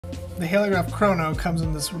The Halograph Chrono comes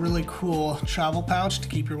in this really cool travel pouch to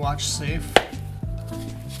keep your watch safe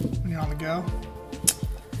when you're on the go.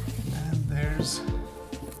 And there's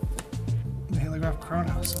the Halograph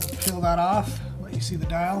Chrono. So we'll peel that off, let you see the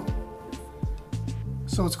dial.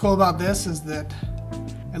 So what's cool about this is that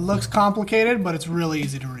it looks complicated, but it's really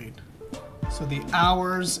easy to read. So the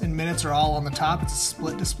hours and minutes are all on the top. It's a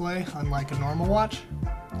split display, unlike a normal watch.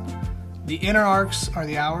 The inner arcs are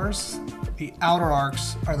the hours. The outer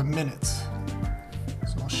arcs are the minutes.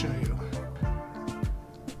 So I'll show you.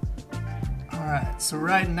 Alright, so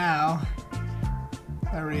right now,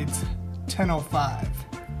 that reads 10:05.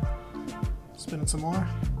 Spin it some more.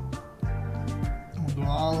 And we'll go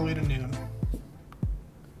all the way to noon.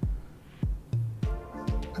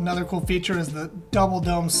 Another cool feature is the double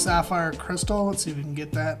dome sapphire crystal. Let's see if we can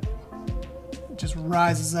get that. It just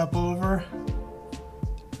rises up over.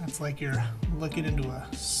 It's like you're looking into a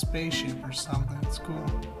spaceship or something. It's cool.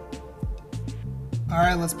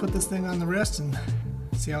 Alright, let's put this thing on the wrist and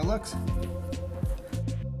see how it looks.